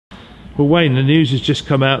Well, Wayne, the news has just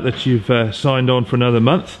come out that you've signed on for another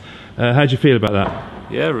month. How do you feel about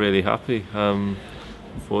that? Yeah, really happy.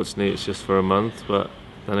 Unfortunately, it's just for a month, but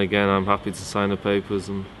then again, I'm happy to sign the papers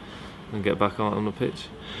and get back out on the pitch.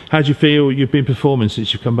 How do you feel you've been performing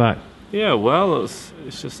since you've come back? Yeah, well, it's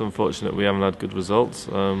just unfortunate we haven't had good results.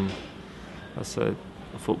 I said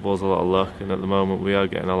football's a lot of luck, and at the moment we are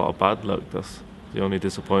getting a lot of bad luck. That's the only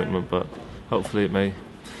disappointment, but hopefully it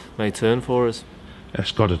may turn for us.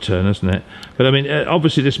 It's got to turn, hasn't it? But I mean,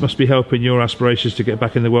 obviously this must be helping your aspirations to get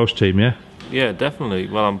back in the Welsh team, yeah? Yeah, definitely.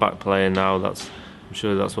 Well, I'm back playing now. I'm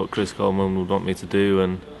sure that's what Chris Coleman would want me to do,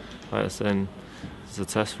 and like I said, it's a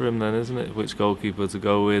test for him then, isn't it? Which goalkeeper to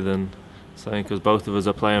go with, and saying because both of us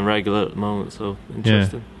are playing regular at the moment, so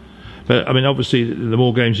interesting. Yeah. But I mean, obviously, the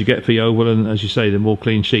more games you get for Yeovil, and as you say, the more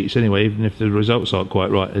clean sheets anyway, even if the results aren't quite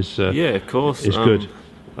right, yeah, of course, it's good.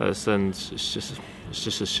 Like I said, it's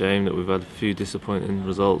just a shame that we've had a few disappointing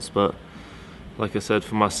results, but like I said,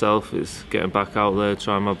 for myself, it's getting back out there,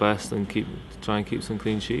 trying my best, and try and keep some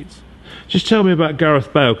clean sheets. Just tell me about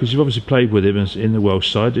Gareth Bale, because you've obviously played with him in the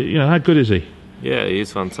Welsh side. You know, how good is he? Yeah, he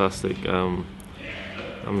is fantastic.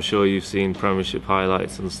 I'm sure you've seen Premiership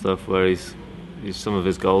highlights and stuff where some of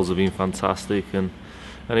his goals have been fantastic, and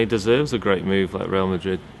he deserves a great move like Real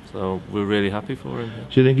Madrid. So we're really happy for him.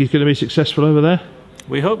 Do you think he's going to be successful over there?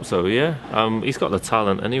 We hope so, yeah. He's got the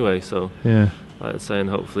talent anyway, so yeah. Like I was saying,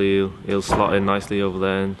 hopefully he'll slot in nicely over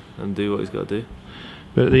there and do what he's got to do.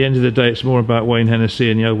 But at the end of the day, it's more about Wayne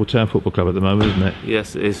Hennessey and Yeovil Town Football Club at the moment, isn't it?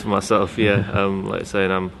 Yes, it is for myself, yeah. Like I was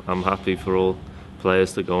saying, I'm happy for all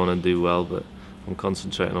players to go on and do well, but I'm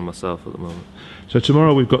concentrating on myself at the moment. So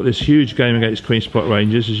tomorrow we've got this huge game against Queen's Park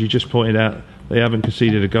Rangers. As you just pointed out, they haven't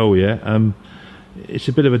conceded a goal yet. It's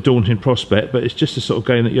a bit of a daunting prospect, but it's just the sort of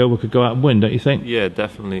game that Yeovil could go out and win, don't you think? Yeah,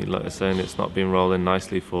 definitely. Like I was saying, it's not been rolling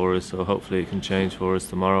nicely for us, so hopefully it can change for us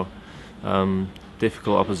tomorrow.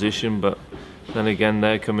 Difficult opposition, but then again,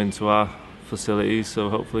 they're coming to our facilities, so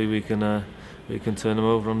hopefully we can turn them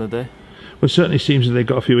over on the day. Well, it certainly seems that they've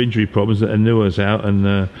got a few injury problems. That Anua's out,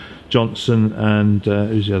 and Johnson, and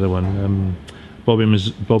who's the other one?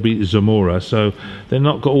 Bobby Zamora. So they've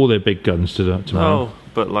not got all their big guns tomorrow. No,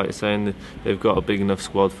 but like you're saying, they've got a big enough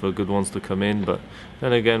squad for good ones to come in. But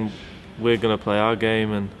then again, we're going to play our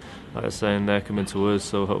game, and like I'm saying, they're coming to us,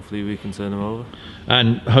 so hopefully we can turn them over.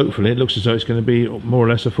 And hopefully it looks as though it's going to be more or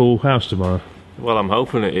less a full house tomorrow. Well, I'm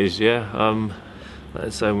hoping it is, yeah. Like I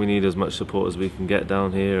said, we need as much support as we can get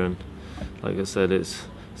down here, and like I said, it's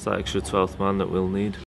that extra 12th man that we'll need.